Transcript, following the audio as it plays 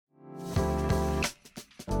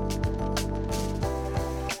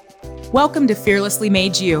Welcome to Fearlessly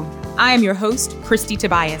Made You. I am your host, Christy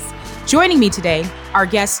Tobias. Joining me today are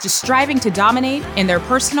guests just striving to dominate in their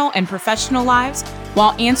personal and professional lives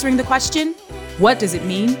while answering the question, what does it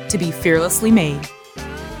mean to be fearlessly made?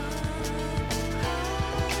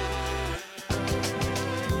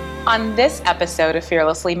 On this episode of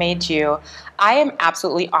Fearlessly Made You, I am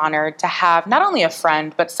absolutely honored to have not only a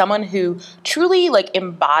friend, but someone who truly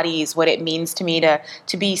embodies what it means to me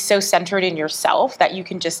to be so centered in yourself that you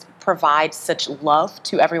can just provide such love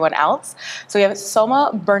to everyone else. So we have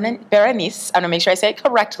Soma Berenice. I'm going to make sure I say it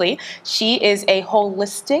correctly. She is a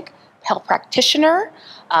holistic health practitioner,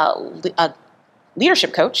 a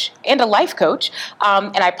leadership coach, and a life coach.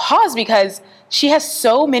 And I pause because she has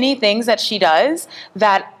so many things that she does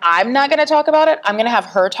that I'm not going to talk about it. I'm going to have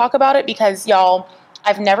her talk about it because, y'all,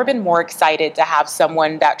 I've never been more excited to have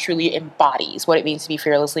someone that truly embodies what it means to be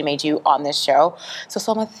Fearlessly Made You on this show. So,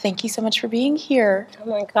 Soma, thank you so much for being here. Oh,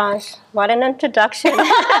 my gosh. What an introduction.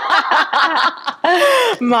 I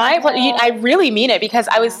really mean it because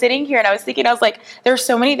I was sitting here and I was thinking, I was like, there's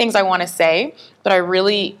so many things I want to say, but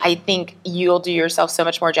I think you'll do yourself so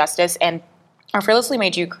much more justice. And our Fearlessly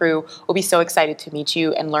Made You crew will be so excited to meet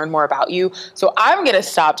you and learn more about you. So I'm going to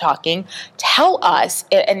stop talking. Tell us,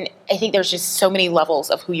 and I think there's just so many levels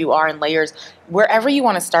of who you are and layers, wherever you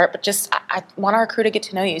want to start, but just I want our crew to get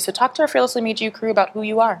to know you. So talk to our Fearlessly Made You crew about who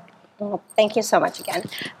you are. Well, thank you so much again.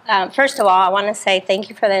 First of all, I want to say thank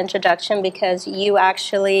you for the introduction because you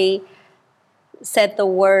actually said the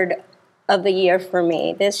word of the year for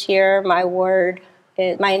me. This year, my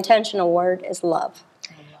intentional word is love.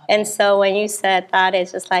 And so when you said that,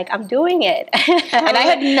 it's just like, I'm doing it. And I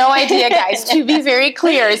had no idea, guys, to be very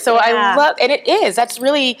clear. So yeah. I love, and it is, that's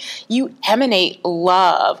really, you emanate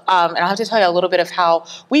love. And I'll have to tell you a little bit of how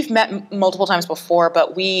we've met multiple times before,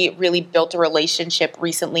 but we really built a relationship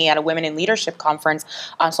recently at a Women in Leadership conference.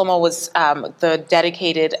 Soma was the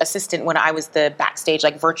dedicated assistant when I was the backstage,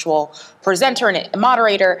 virtual presenter and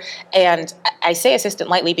moderator. And I say assistant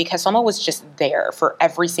lightly because Soma was just there for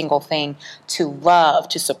every single thing to love,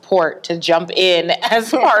 to support, to jump in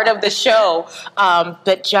as part of the show.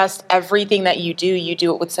 But just everything that you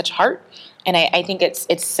do it with such heart. And I think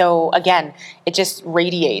it's so, again, it just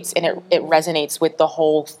radiates and it resonates with the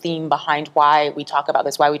whole theme behind why we talk about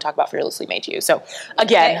this, why we talk about Fearlessly Made You. So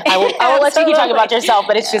again, I will let you talk about yourself,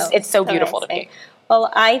 but it's so beautiful to me.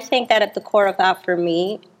 Well, I think that at the core of that for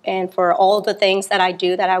me and for all the things that I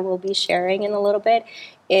do that I will be sharing in a little bit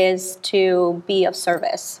is to be of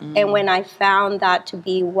service. And when I found that to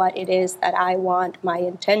be what it is that I want my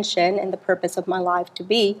intention and the purpose of my life to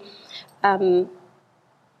be,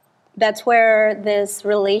 that's where this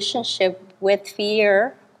relationship with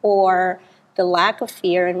fear or the lack of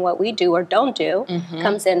fear in what we do or don't do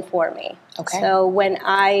comes in for me. Okay. So when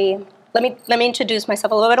let me introduce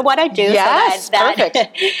myself a little bit of what I do. Yes, perfect.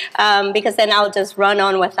 Because then I'll just run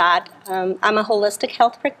on with that. I'm a holistic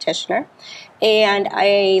health practitioner and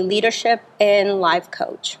a leadership and life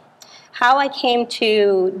coach. How I came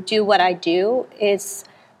to do what I do is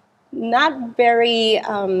not very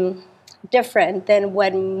different than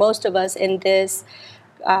what most of us in this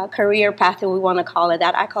career path, if we want to call it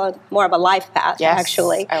that. I call it more of a life path,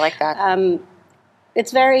 actually. I like that.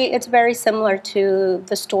 It's very similar to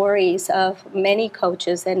the stories of many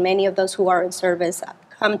coaches and many of those who are in service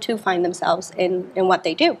come to find themselves in what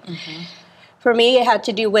they do. For me, it had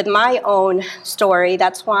to do with my own story.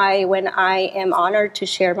 That's why when I am honored to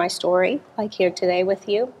share my story, like here today with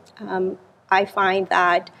you, I find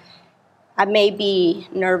that I may be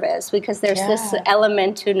nervous because there's this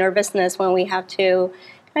element to nervousness when we have to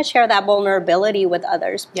kind of share that vulnerability with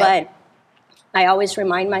others. Yep. But I always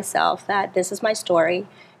remind myself that this is my story.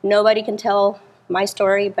 Nobody can tell my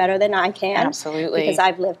story better than I can. Absolutely. Because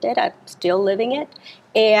I've lived it. I'm still living it.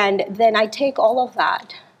 And then I take all of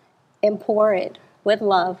that and pour it with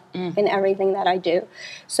love in everything that I do.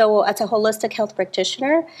 So as a holistic health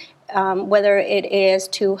practitioner, whether it is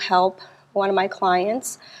to help one of my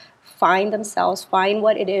clients find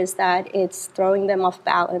what it is that it's throwing them off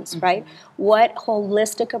balance, right? What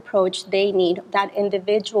holistic approach they need, that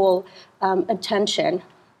individual attention,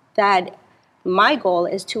 that my goal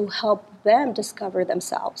is to help them discover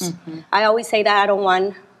themselves. I always say that I don't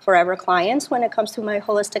want forever clients when it comes to my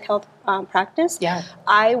holistic health practice. Yeah.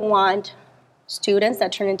 I want students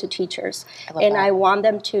that turn into teachers, and I want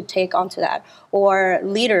them to take onto that, or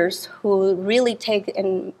leaders who really take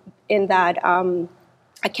in that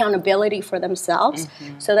accountability for themselves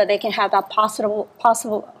so that they can have that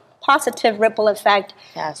positive ripple effect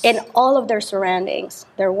in all of their surroundings,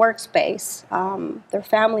 their workspace, their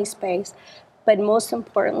family space, but most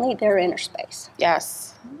importantly, their inner space.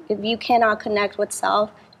 Yes. If you cannot connect with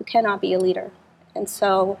self, you cannot be a leader. And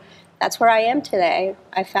so that's where I am today.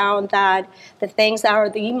 I found that the things that are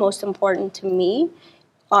the most important to me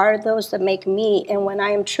are those that make me. And when I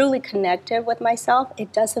am truly connected with myself,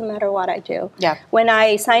 it doesn't matter what I do. Yeah. When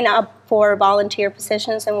I sign up for volunteer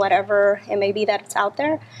positions and whatever it may be that it's out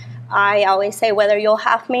there, I always say, whether you'll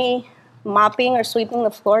have me mopping or sweeping the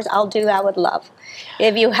floors, I'll do that with love.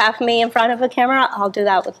 If you have me in front of a camera, I'll do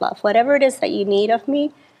that with love. Whatever it is that you need of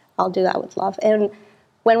me, I'll do that with love. And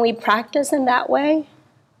when we practice in that way,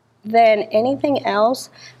 then anything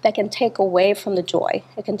else that can take away from the joy,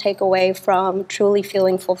 it can take away from truly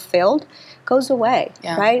feeling fulfilled, goes away,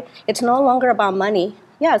 right? It's no longer about money.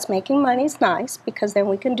 Yeah, it's making money is nice because then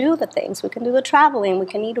we can do the things. We can do the traveling. We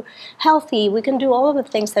can eat healthy. We can do all of the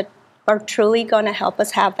things that are truly going to help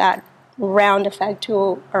us have that round effect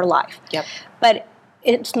to our life. Yep. But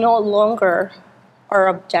it's no longer our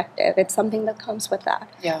objective. It's something that comes with that.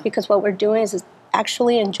 Yeah. Because what we're doing is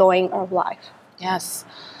actually enjoying our life. Yes.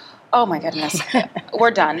 Oh my goodness.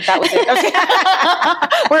 We're done. That was it. Okay.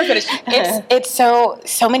 We're finished. It's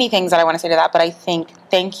so many things that I want to say to that, but I think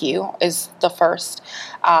thank you is the first,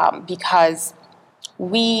 because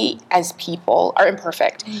we as people are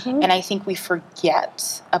imperfect. Mm-hmm. And I think we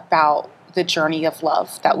forget about the journey of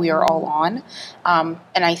love that we are all on.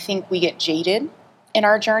 And I think we get jaded in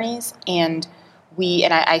our journeys, and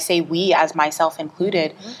I say we as myself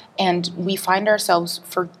included, and we find ourselves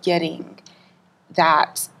forgetting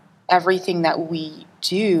that everything that we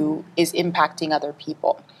do is impacting other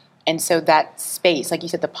people. And so that space, like you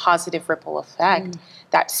said, the positive ripple effect,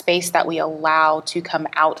 that space that we allow to come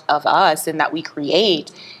out of us and that we create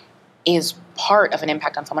is part of an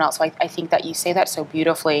impact on someone else. So I think that you say that so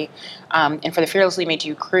beautifully. And for the Fearlessly Made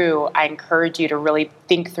You crew, I encourage you to really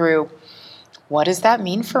think through, what does that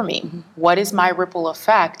mean for me? Mm-hmm. What is my ripple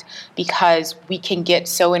effect? Because we can get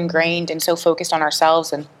so ingrained and so focused on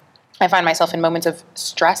ourselves, and I find myself in moments of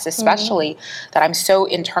stress especially, that I'm so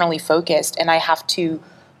internally focused, and I have to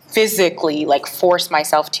physically force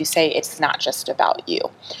myself to say it's not just about you.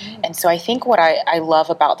 And so I think what I love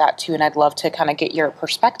about that too, and I'd love to kind of get your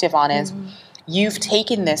perspective on, is you've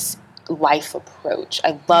taken this life approach.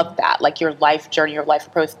 I love that, your life journey, your life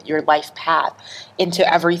approach, your life path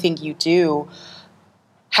into everything you do.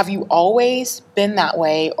 Have you always been that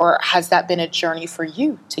way, or has that been a journey for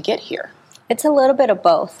you to get here? It's a little bit of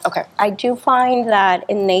both. Okay. I do find that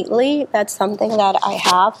innately that's something that I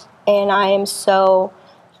have, and I am so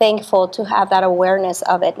thankful to have that awareness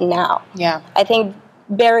of it now. Yeah. I think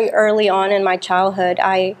very early on in my childhood,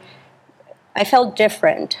 I felt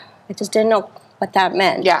different. I just didn't know what that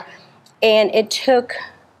meant. Yeah. And it took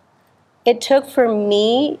for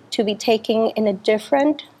me to be taken in a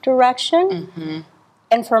different direction,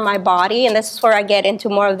 and for my body, and this is where I get into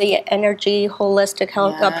more of the energy, holistic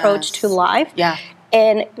health approach to life. Yeah.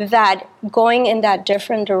 And that going in that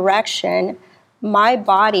different direction, my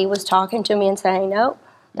body was talking to me and saying, nope,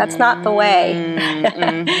 that's not the way,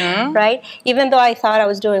 right? Even though I thought I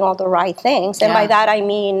was doing all the right things. And by that I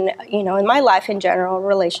mean, in my life in general,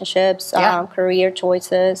 relationships, career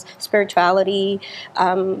choices, spirituality,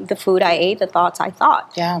 the food I ate, the thoughts I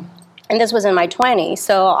thought. Yeah. And this was in my 20s.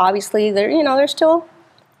 So obviously there's still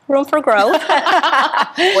room for growth.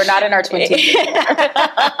 We're not in our 20s.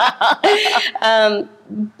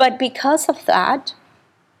 But because of that,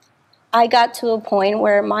 I got to a point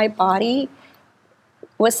where my body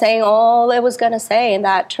was saying all it was going to say, and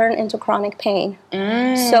that turned into chronic pain.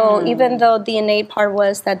 So even though the innate part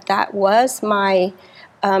was that was my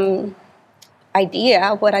idea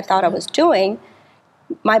of what I thought I was doing,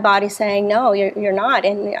 my body's saying, no, you're not,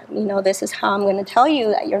 and this is how I'm going to tell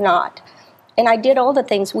you that you're not. And I did all the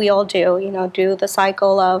things we all do, do the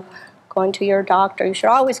cycle of going to your doctor. You should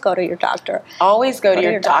always go to your doctor. Always go to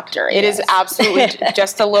your doctor. It is absolutely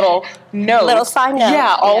just a little note. Little side note.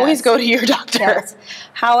 Yeah, always go to your doctor. Yes.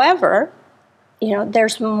 However,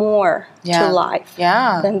 there's more to life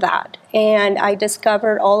than that. And I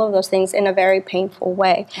discovered all of those things in a very painful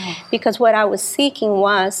way. Because what I was seeking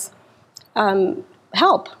was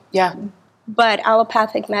help. Yeah. But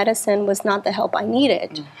allopathic medicine was not the help I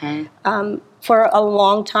needed. For a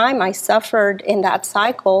long time, I suffered in that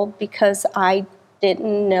cycle because I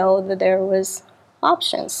didn't know that there was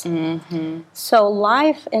options. So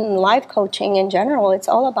life and life coaching in general, it's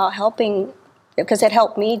all about helping, because it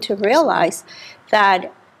helped me to realize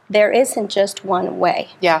that there isn't just one way.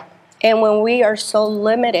 Yeah. And when we are so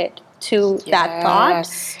limited to that thought,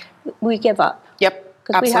 we give up. Yep.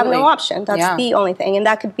 Because we have no option. That's the only thing. And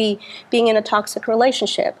that could be being in a toxic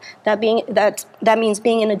relationship. That means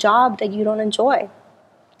being in a job that you don't enjoy.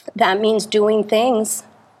 That means doing things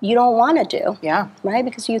you don't want to do. Yeah. Right?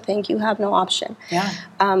 Because you think you have no option. Yeah.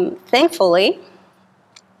 Thankfully,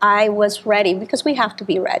 I was ready because we have to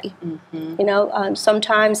be ready.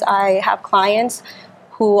 Sometimes I have clients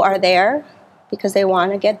who are there because they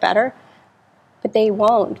want to get better, but they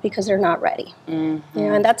won't because they're not ready.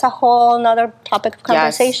 And that's a whole nother topic of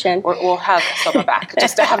conversation. Yes. We'll have Selma back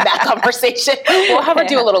just to have that conversation. We'll have her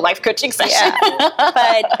do a little life coaching session.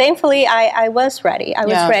 But thankfully, I was ready. I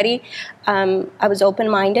was ready. I was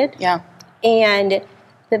open-minded. Yeah. And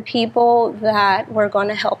the people that were going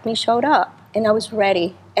to help me showed up. And I was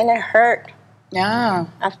ready. And it hurt. Yeah.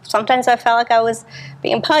 Sometimes I felt like I was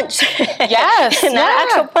being punched. Yes. Not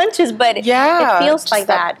actual punches, but it feels like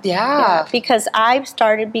that. Yeah. Because I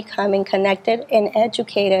started becoming connected and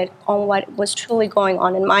educated on what was truly going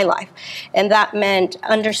on in my life. And that meant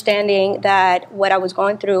understanding that what I was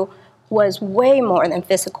going through was way more than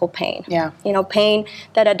physical pain. Yeah. Pain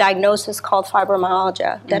that a diagnosis called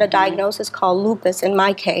fibromyalgia, that a diagnosis called lupus in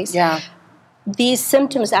my case. Yeah. These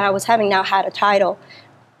symptoms that I was having now had a title,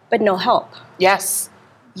 but no help. Yes.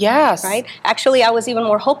 Yes. Right? Actually, I was even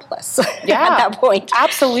more hopeless at that point.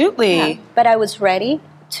 Absolutely. Yeah. But I was ready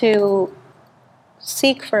to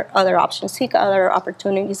seek for other options, seek other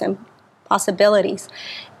opportunities and possibilities.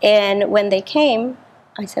 And when they came,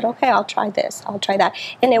 I said, okay, I'll try this, I'll try that.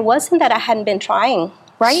 And it wasn't that I hadn't been trying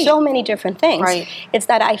so many different things. Right. It's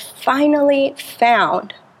that I finally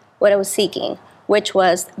found what I was seeking, which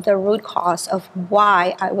was the root cause of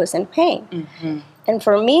why I was in pain. And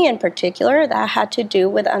for me in particular, that had to do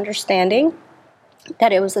with understanding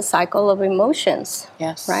that it was a cycle of emotions.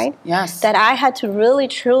 Yes. Right? Yes. That I had to really,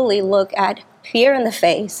 truly look at fear in the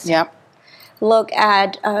face. Yep. Look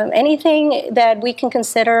at anything that we can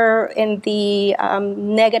consider in the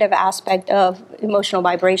negative aspect of emotional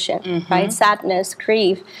vibration, right? Sadness,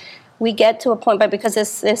 grief. We get to a point, but because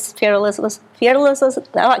this fearlessness, it's a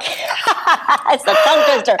tongue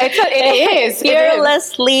twister. It is.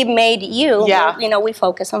 Fearlessly made you. Yeah. We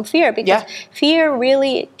focus on fear because fear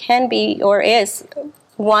really can be or is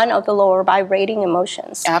one of the lower vibrating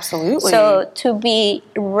emotions. Absolutely. So to be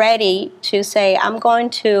ready to say, I'm going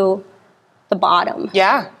to the bottom.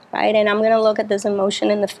 Yeah. Right? And I'm going to look at this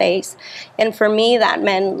emotion in the face. And for me, that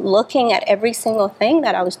meant looking at every single thing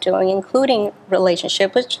that I was doing, including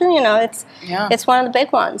relationship, which, it's one of the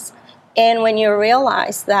big ones. And when you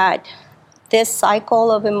realize that this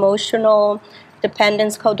cycle of emotional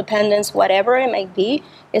dependence, codependence, whatever it may be,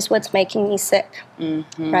 is what's making me sick,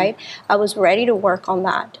 right? I was ready to work on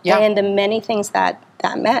that and the many things that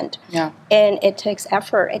meant. Yeah. And it takes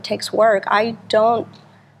effort. It takes work. I don't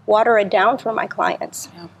water it down for my clients.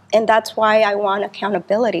 Yeah. And that's why I want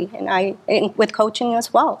accountability, and with coaching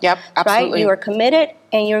as well. Yep, absolutely. Right? You are committed,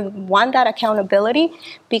 and you want that accountability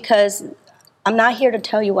because I'm not here to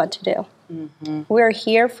tell you what to do. We're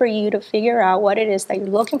here for you to figure out what it is that you're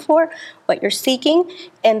looking for, what you're seeking,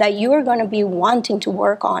 and that you are going to be wanting to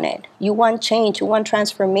work on it. You want change, you want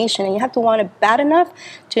transformation, and you have to want it bad enough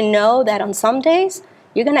to know that on some days,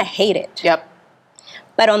 you're going to hate it. Yep.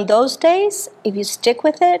 But on those days, if you stick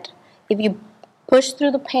with it, if you push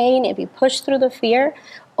through the pain, if you push through the fear,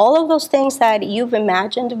 all of those things that you've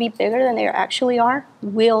imagined to be bigger than they actually are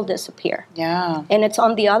will disappear. Yeah. And it's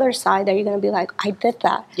on the other side that you're going to be like, I did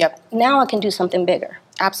that. Yep. Now I can do something bigger.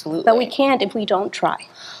 Absolutely. But we can't if we don't try.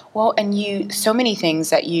 Well, and so many things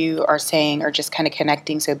that you are saying are just kind of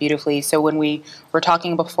connecting so beautifully. So when we were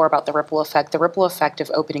talking before about the ripple effect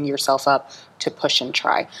of opening yourself up to push and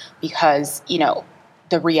try, because,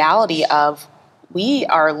 the reality of we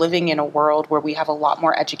are living in a world where we have a lot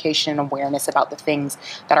more education and awareness about the things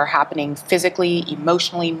that are happening physically,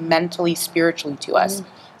 emotionally, mentally, spiritually to us.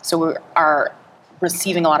 So we are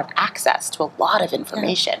receiving a lot of access to a lot of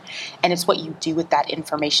information. And it's what you do with that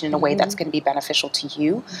information in a way that's going to be beneficial to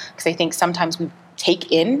you. Because I think sometimes we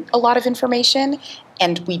take in a lot of information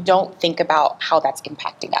and we don't think about how that's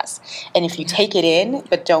impacting us. And if you take it in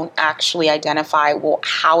but don't actually identify, well,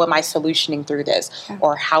 how am I solutioning through this?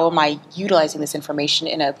 Or how am I utilizing this information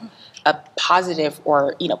in a positive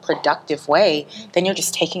or productive way, then you're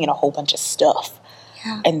just taking in a whole bunch of stuff.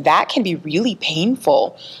 And that can be really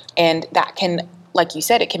painful. And that can, like you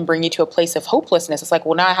said, it can bring you to a place of hopelessness. It's like,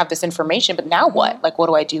 well, now I have this information, but now what? Like, what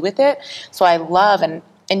do I do with it? So I love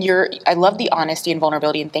I love the honesty and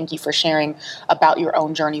vulnerability, and thank you for sharing about your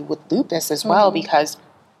own journey with lupus as well, because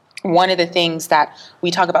one of the things that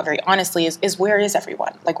we talk about very honestly is where is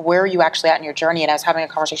everyone? Like, where are you actually at in your journey? And I was having a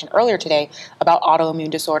conversation earlier today about autoimmune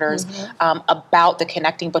disorders, about the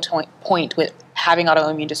connecting point with having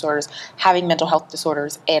autoimmune disorders, having mental health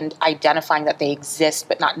disorders, and identifying that they exist,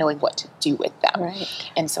 but not knowing what to do with them.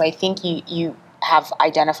 Right. And so I think you have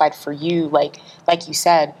identified for you, like you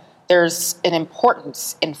said, there's an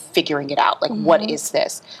importance in figuring it out. Like, what is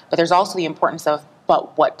this? But there's also the importance of,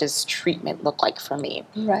 but what does treatment look like for me?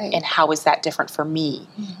 Right. And how is that different for me?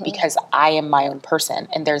 Because I am my own person.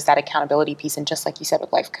 And there's that accountability piece. And just like you said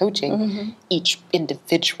with life coaching, each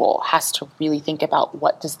individual has to really think about,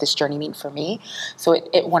 what does this journey mean for me? So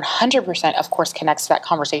it 100%, of course, connects to that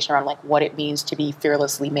conversation around like what it means to be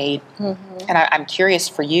fearlessly made. And I'm curious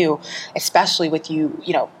for you, especially with you,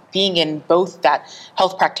 being in both that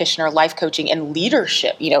health practitioner, life coaching, and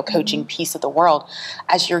leadership, coaching piece of the world,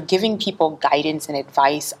 as you're giving people guidance and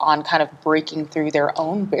advice on kind of breaking through their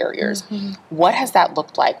own barriers, what has that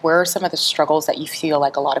looked like? Where are some of the struggles that you feel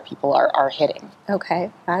like a lot of people are hitting?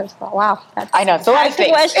 Okay. Wow. I know, it's a lot of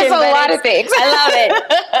things. Question, it's a lot of things. I love it.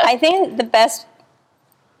 I think the best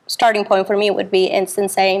starting point for me would be in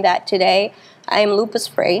saying that today I am lupus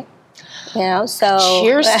free. So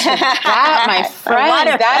cheers to that, my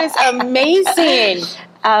friend. That is amazing.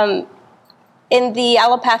 In the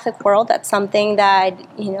allopathic world, that's something that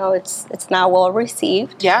it's not well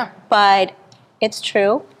received. Yeah, but it's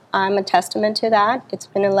true. I'm a testament to that. It's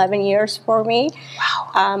been 11 years for me.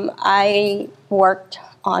 Wow. I worked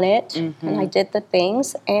on it and I did the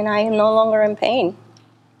things, and I am no longer in pain.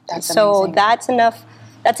 That's so amazing. that's enough.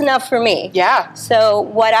 That's enough for me. Yeah. So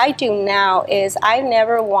what I do now is I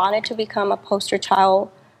never wanted to become a poster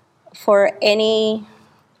child for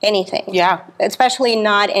anything. Yeah. Especially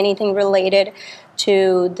not anything related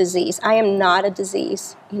to disease. I am not a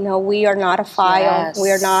disease. We are not a file. Yes.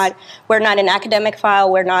 We're not an academic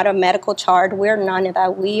file. We're not a medical chart. We're none of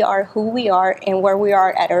that. We are who we are and where we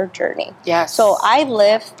are at our journey. Yes. So I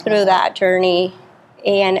lived through that journey,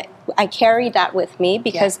 and I carry that with me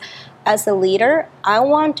because as a leader, I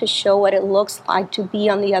want to show what it looks like to be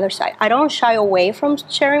on the other side. I don't shy away from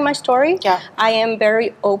sharing my story. Yeah. I am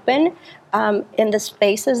very open in the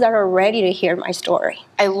spaces that are ready to hear my story.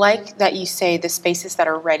 I like that you say the spaces that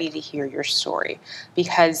are ready to hear your story,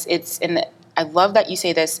 because I love that you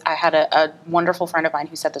say this. I had a wonderful friend of mine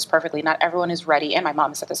who said this perfectly. Not everyone is ready, and my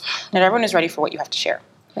mom said this, not everyone is ready for what you have to share.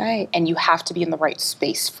 Right. And you have to be in the right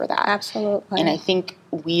space for that. Absolutely. And I think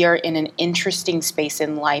we are in an interesting space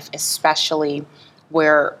in life, especially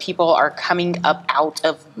where people are coming up out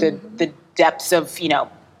of the depths of,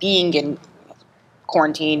 being in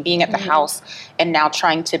quarantine, being at the house, and now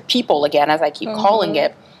trying to people again, as I keep calling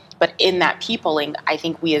it. But in that peopling, I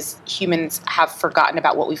think we as humans have forgotten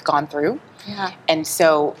about what we've gone through. Yeah. And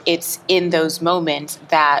so it's in those moments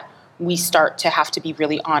that we start to have to be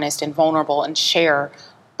really honest and vulnerable and share,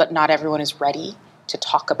 but not everyone is ready to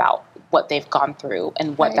talk about what they've gone through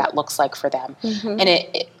and what that looks like for them. And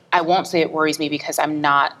I won't say it worries me, because I'm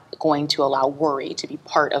not going to allow worry to be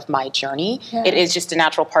part of my journey. Yeah. It is just a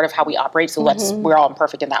natural part of how we operate, so we're all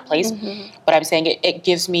imperfect in that place. But I'm saying it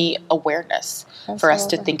gives me awareness for us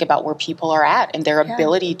to think about where people are at and their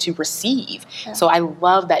ability to receive. So I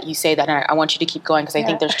love that you say that, and I want you to keep going, because I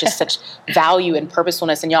think there's just such value and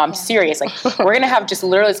purposefulness. And y'all, I'm serious. Like, we're going to have just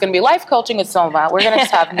literally, it's going to be life coaching with Selma. We're going to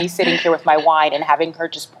just have me sitting here with my wine and having her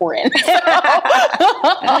just pour in.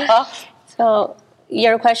 So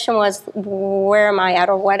your question was, where am I at,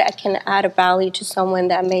 or what I can add of value to someone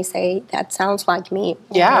that may say, that sounds like me,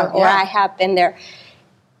 or I have been there,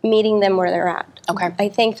 meeting them where they're at. Okay. I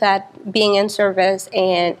think that being in service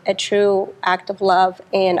and a true act of love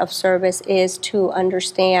and of service is to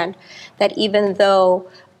understand that even though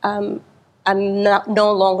I'm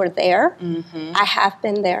no longer there, I have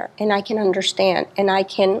been there, and I can understand, and I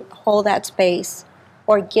can hold that space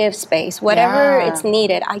or give space, whatever it's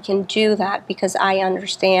needed. I can do that because I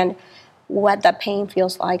understand what that pain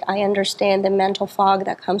feels like. I understand the mental fog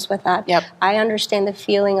that comes with that. Yep. I understand the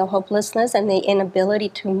feeling of hopelessness and the inability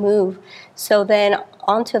to move. So then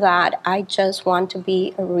onto that, I just want to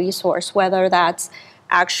be a resource, whether that's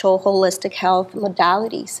actual holistic health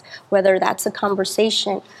modalities, whether that's a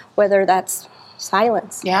conversation, whether that's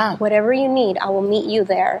silence. Yeah. Whatever you need, I will meet you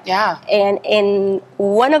there. Yeah. And in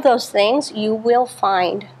one of those things, you will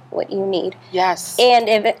find what you need. Yes. And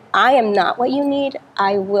if I am not what you need,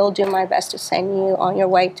 I will do my best to send you on your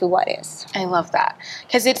way to what is. I love that.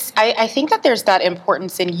 Because I think that there's that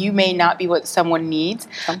importance in you may not be what someone needs.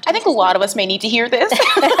 Sometimes I think a lot of us may need to hear this.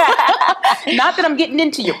 Not that I'm getting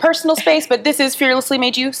into your personal space, but this is Fearlessly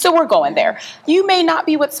Made You, so we're going there. You may not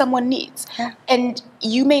be what someone needs. Yeah. And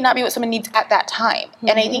you may not be what someone needs at that time.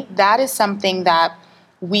 And I think that is something that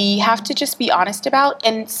we have to just be honest about,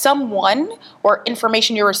 and someone or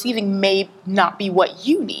information you're receiving may not be what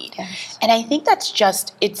you need. Yes. And I think that's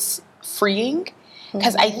just, it's freeing,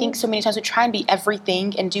 because I think so many times we try and be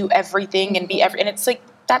everything and do everything and be and it's like,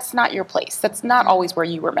 that's not your place. That's not always where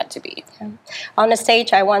you were meant to be. On a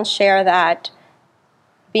stage, I once shared that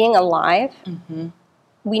being alive,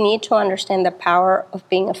 we need to understand the power of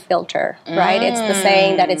being a filter, right? It's the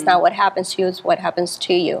saying that it's not what happens to you, it's what happens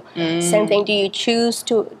to you. Same thing, do you choose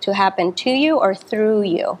to happen to you or through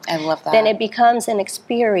you? I love that. Then it becomes an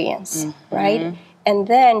experience, right? And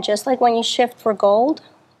then just like when you shift for gold,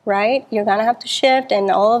 right? You're going to have to shift and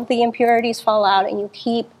all of the impurities fall out and you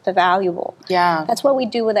keep the valuable. Yeah. That's what we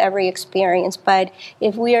do with every experience. But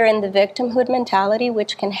if we are in the victimhood mentality,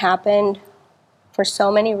 which can happen for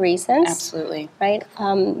so many reasons. Absolutely. Right?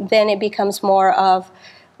 Then it becomes more of,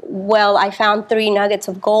 well, I found 3 nuggets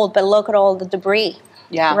of gold, but look at all the debris.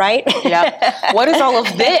 Yeah. Right? Yeah. What is all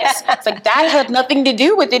of this? It's like that had nothing to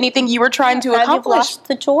do with anything you were trying to accomplish. You've lost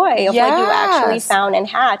the joy of what you actually found and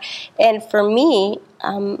had. And for me,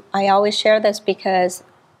 I always share this because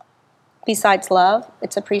besides love,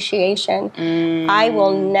 it's appreciation. I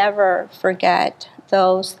will never forget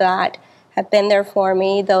those that have been there for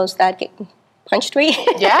me, those that punched me.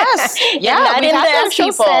 Yes. Yeah. Not we've in had the those actual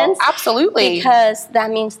people. sense. Absolutely. Because that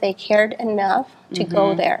means they cared enough to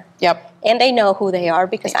go there. Yep. And they know who they are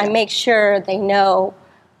because I make sure they know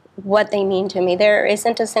what they mean to me. There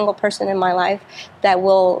isn't a single person in my life that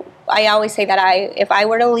will, I always say that if I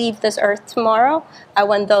were to leave this earth tomorrow, I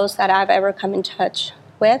want those that I've ever come in touch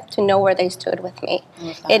with to know where they stood with me.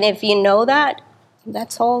 And if you know that,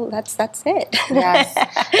 that's all, that's it. Yes.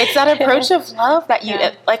 It's that approach of love that you,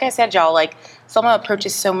 like I said, y'all, like Selma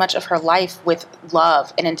approaches so much of her life with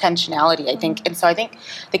love and intentionality, I think. And so I think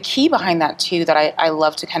the key behind that too, that I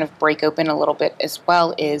love to kind of break open a little bit as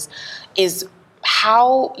well is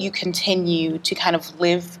how you continue to kind of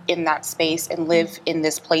live in that space and live in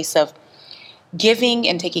this place of giving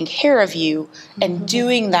and taking care of you and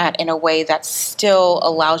doing that in a way that still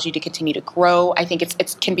allows you to continue to grow. I think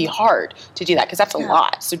it can be hard to do that because that's a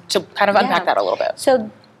lot. So to kind of unpack that a little bit. So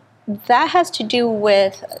that has to do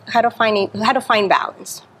with how to find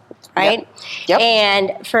balance, right? Yep.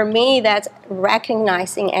 And for me, that's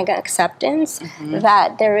recognizing and acceptance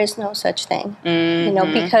that there is no such thing, you know,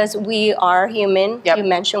 because we are human. You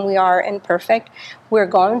mentioned we are imperfect. We're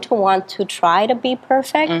going to want to try to be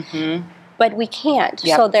perfect. But we can't.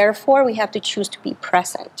 So therefore, we have to choose to be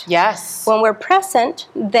present. Yes. When we're present,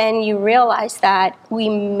 then you realize that we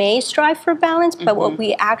may strive for balance, but what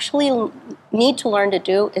we actually need to learn to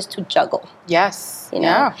do is to juggle. Yes. You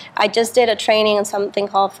know, I just did a training on something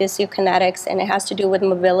called physiokinetics, and it has to do with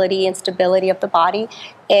mobility and stability of the body.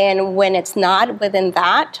 And when it's not within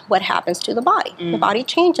that, what happens to the body? The body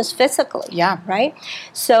changes physically. Yeah. Right?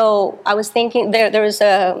 So I was thinking, there was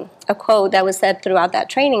a quote that was said throughout that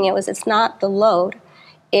training. It was, it's not the load,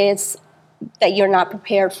 it's that you're not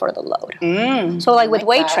prepared for the load. So like with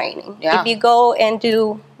weight training, if you go and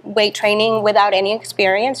do weight training without any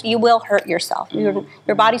experience, you will hurt yourself.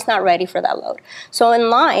 Your body's not ready for that load. So in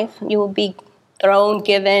life, you will be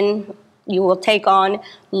given, you will take on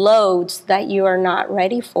loads that you are not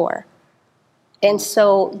ready for. And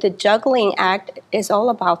so the juggling act is all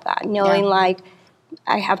about that, knowing like,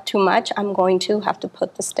 I have too much, I'm going to have to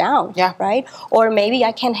put this down, right? Or maybe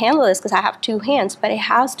I can't handle this because I have 2 hands, but it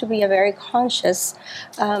has to be a very conscious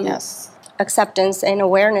acceptance and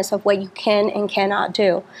awareness of what you can and cannot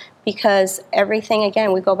do. Because everything,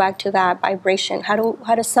 again, we go back to that vibration.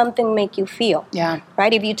 How does something make you feel?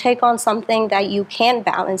 Right? If you take on something that you can't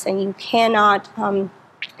balance and you cannot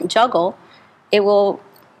juggle, it will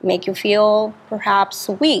make you feel perhaps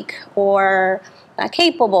weak or not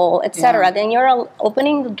capable, etc. Then you're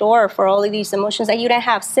opening the door for all of these emotions that you don't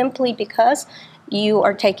have simply because you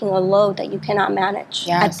are taking a load that you cannot manage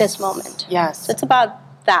at this moment. So it's about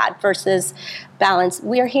that versus balance.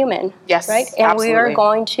 We are human, right? And we are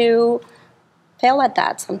going to fail at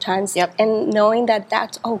that sometimes. And knowing that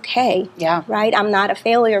that's okay, right? I'm not a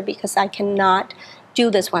failure because I cannot do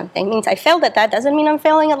this one thing. It means I failed at that doesn't mean I'm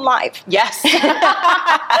failing at life.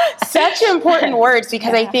 Such important words,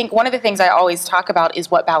 because I think one of the things I always talk about is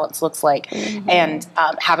what balance looks like, and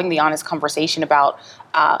having the honest conversation about,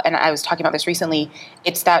 and I was talking about this recently,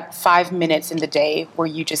 it's that 5 minutes in the day where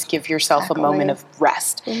you just give yourself a moment of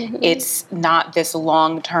rest. It's not this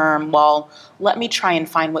long-term, well, let me try and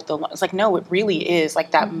find what it's like, no, it really is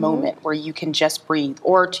like that moment where you can just breathe,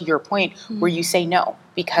 or to your point, where you say no,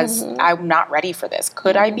 because I'm not ready for this.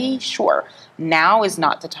 Could I be? Sure. Now is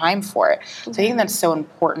not the time for it. So I think that's so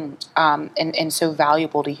important and so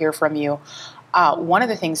valuable to hear from you. One of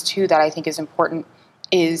the things, too, that I think is important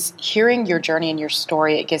is hearing your journey and your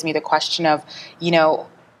story. It gives me the question of, you know,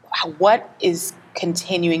 what is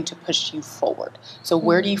continuing to push you forward? So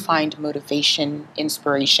where do you find motivation,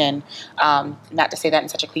 inspiration? Not to say that in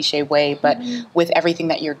such a cliche way, but with everything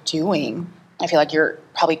that you're doing, I feel like you're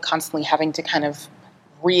probably constantly having to kind of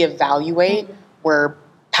reevaluate where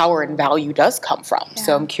power and value does come from. Yeah.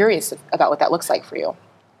 So I'm curious about what that looks like for you.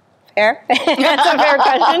 Fair. That's a fair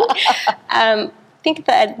question. I think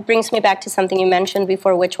that brings me back to something you mentioned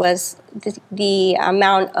before, which was the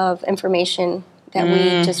amount of information that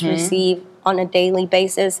we just receive on a daily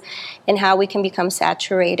basis and how we can become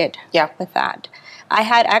saturated with that. I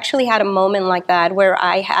had actually had a moment like that where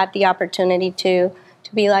I had the opportunity to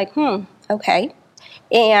be like, okay.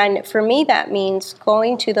 And for me, that means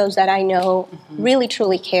going to those that I know really,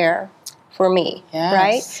 truly care for me,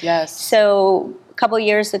 right? Yes. So a couple of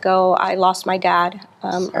years ago, I lost my dad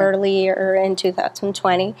earlier in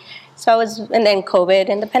 2020. So and then COVID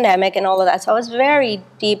and the pandemic and all of that. So I was very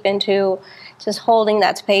deep into just holding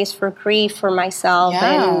that space for grief for myself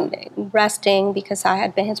and resting because I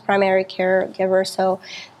had been his primary caregiver. So,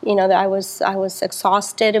 that I was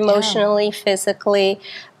exhausted emotionally, physically.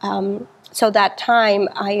 So that time,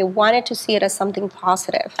 I wanted to see it as something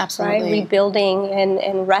positive, Absolutely. right? Rebuilding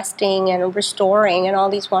and resting and restoring and all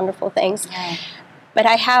these wonderful things. Yeah. But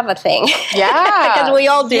I have a thing. Yeah. Because we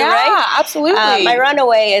all do, right? Yeah, absolutely. My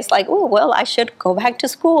runaway is like, I should go back to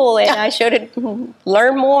school and I should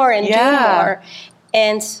learn more and do more.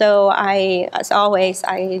 And so as always,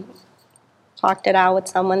 I talked it out with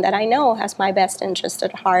someone that I know has my best interest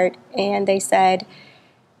at heart. And they said,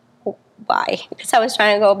 why? Because I was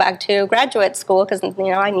trying to go back to graduate school because,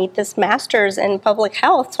 I need this master's in public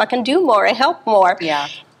health so I can do more and help more. Yeah.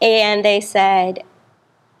 And they said,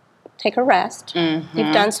 take a rest.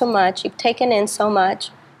 You've done so much. You've taken in so much.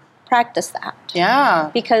 Practice that. Yeah.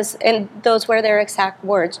 Because, and those were their exact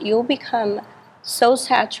words, you'll become so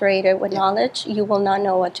saturated with knowledge, you will not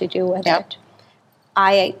know what to do with it.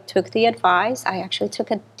 I took the advice. I actually took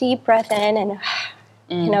a deep breath in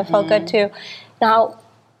and, felt good too. Now,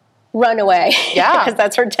 run away. Yeah. Because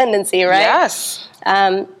that's her tendency, right? Yes.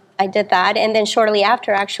 I did that, and then shortly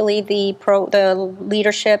after, actually, the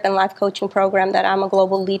leadership and life coaching program that I'm a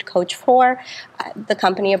global lead coach for, the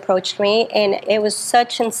company approached me, and it was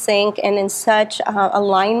such in sync and in such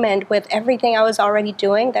alignment with everything I was already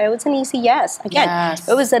doing that it was an easy yes. Again,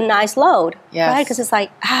 it was a nice load, right? Because it's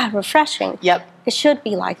like, refreshing. Yep. It should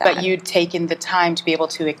be like that. But you'd taken the time to be able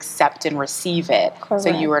to accept and receive it. Correct. So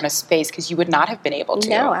you were in a space because you would not have been able to.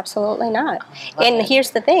 No, absolutely not. And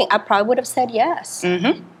here's the thing. I probably would have said yes.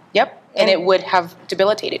 Mm-hmm. Yep. And it would have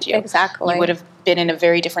debilitated you. Exactly. You would have been in a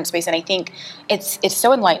very different space. And I think it's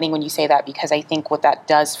so enlightening when you say that, because I think what that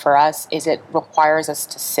does for us is it requires us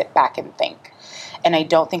to sit back and think. And I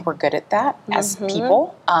don't think we're good at that as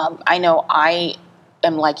people. I know I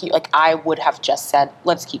am like you. Like, I would have just said,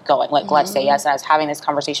 let's keep going. Like, let's say yes. And I was having this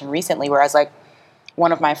conversation recently where I was like,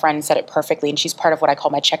 one of my friends said it perfectly, and she's part of what I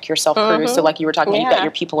call my check yourself crew. So like you were talking about, you've got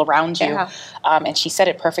your people around you. And she said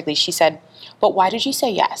it perfectly. She said, but why did you say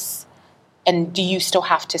yes? And do you still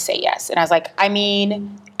have to say yes? And I was like,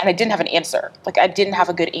 and I didn't have an answer. Like, I didn't have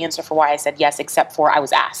a good answer for why I said yes, except for I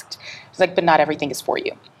was asked. It's like, but not everything is for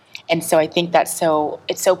you. And so I think it's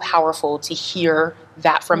so powerful to hear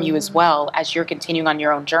that from you as well, as you're continuing on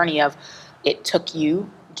your own journey of, it took you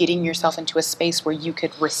getting yourself into a space where you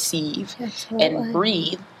could receive and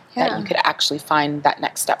breathe, that you could actually find that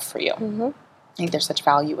next step for you. I think there's such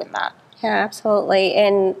value in that. Yeah, absolutely.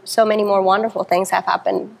 And so many more wonderful things have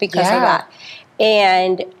happened because of that.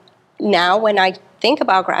 And now when I think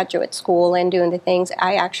about graduate school and doing the things,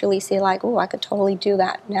 I actually see like, I could totally do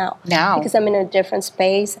that now. Because I'm in a different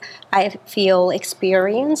space. I feel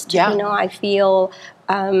experienced. I feel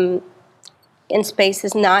in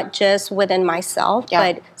spaces not just within myself,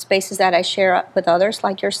 but spaces that I share with others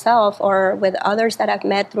like yourself, or with others that I've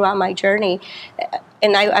met throughout my journey.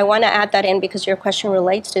 And I want to add that in because your question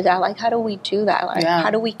relates to that. Like, how do we do that? Like,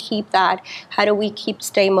 how do we keep that? How do we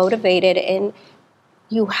stay motivated? And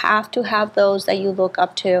you have to have those that you look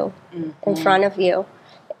up to in front of you.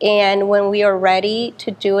 And when we are ready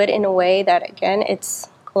to do it in a way that, again, it's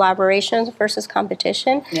collaborations versus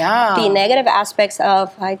competition. The negative aspects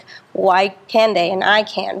of like, why can they and I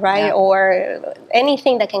can't, right? Or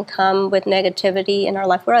anything that can come with negativity in our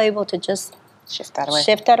life, we're able to just shift that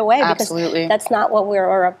away. Because that's not what we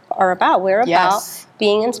are about. We're about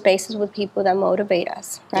being in spaces with people that motivate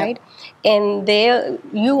us, right? And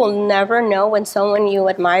you will never know when someone you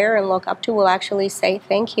admire and look up to will actually say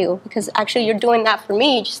thank you, because actually you're doing that for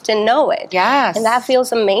me, you just didn't know it. And that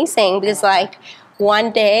feels amazing, because like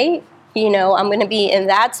one day, I'm going to be in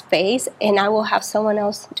that space and I will have someone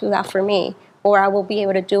else do that for me. or I will be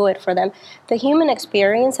able to do it for them. The human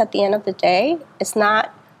experience at the end of the day is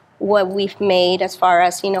not what we've made as far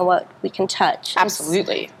as, what we can touch.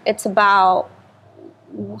 Absolutely. It's about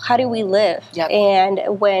how do we live? Yep.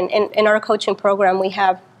 And when in our coaching program, we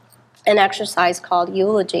have an exercise called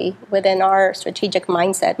Eulogy within our strategic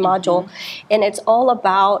mindset module. And it's all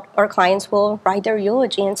about our clients will write their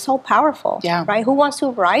eulogy, and it's so powerful, right? Who wants to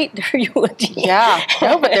write their eulogy? Yeah,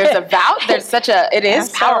 no, but there's it is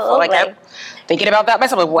powerful. Like, I'm thinking about that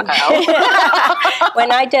myself, like, wow.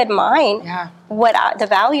 When I did mine, the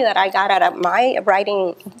value that I got out of my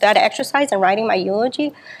writing, that exercise and writing my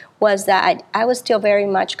eulogy, was that I was still very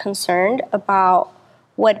much concerned about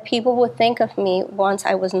what people would think of me once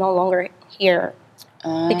I was no longer here.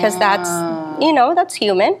 Because that's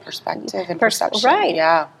human. Perspective and perception. Right.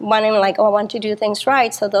 Yeah. When I'm like, I want to do things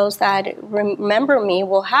right, so those that remember me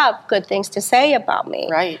will have good things to say about me.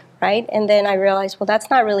 Right. Right? And then I realized, well,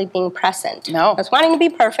 that's not really being present. No. That's wanting to be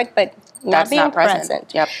perfect, but not being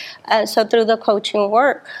present. Yep. So through the coaching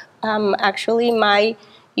work, actually my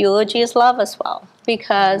eulogy is love as well.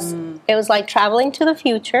 Because it was like traveling to the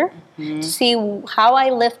future to see how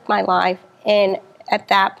I lived my life, and at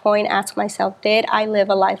that point ask myself, did I live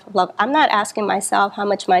a life of love? I'm not asking myself, how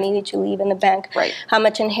much money did you leave in the bank? Right. How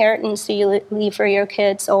much inheritance do you leave for your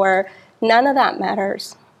kids? Or none of that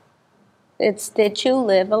matters. It's, did you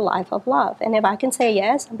live a life of love? And if I can say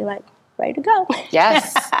yes, I'll be like, ready to go.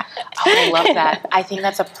 Yes. I love that. I think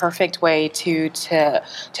that's a perfect way to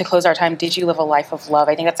close our time. Did you live a life of love?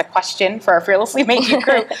 I think that's a question for our Fearlessly Made You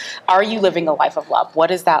crew. Are you living a life of love? What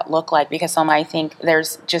does that look like? Because, Selma, I think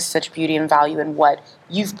there's just such beauty and value in what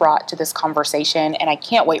you've brought to this conversation, and I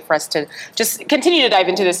can't wait for us to just continue to dive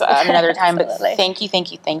into this another time. But thank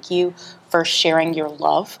you for sharing your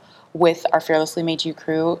love with our Fearlessly Made You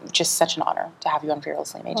crew. Just such an honor to have you on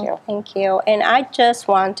Fearlessly Made You. Thank you. And I just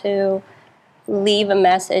want to leave a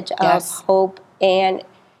message of hope, and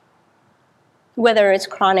whether it's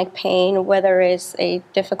chronic pain, whether it's a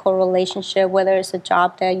difficult relationship, whether it's a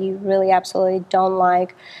job that you really absolutely don't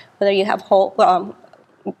like, whether you have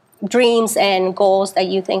dreams and goals that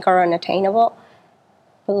you think are unattainable,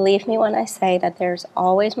 believe me when I say that there's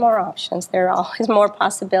always more options. There are always more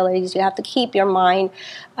possibilities. You have to keep your mind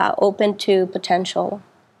open to potential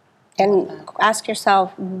and ask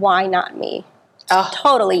yourself, why not me? It's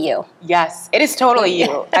totally you. Yes, it is totally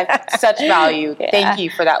you. Such value. Yeah. Thank you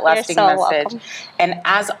for that lasting message. Welcome. And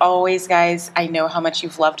as always, guys, I know how much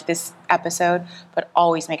you've loved this episode, but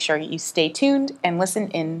always make sure you stay tuned and listen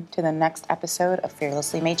in to the next episode of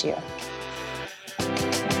Fearlessly Made You.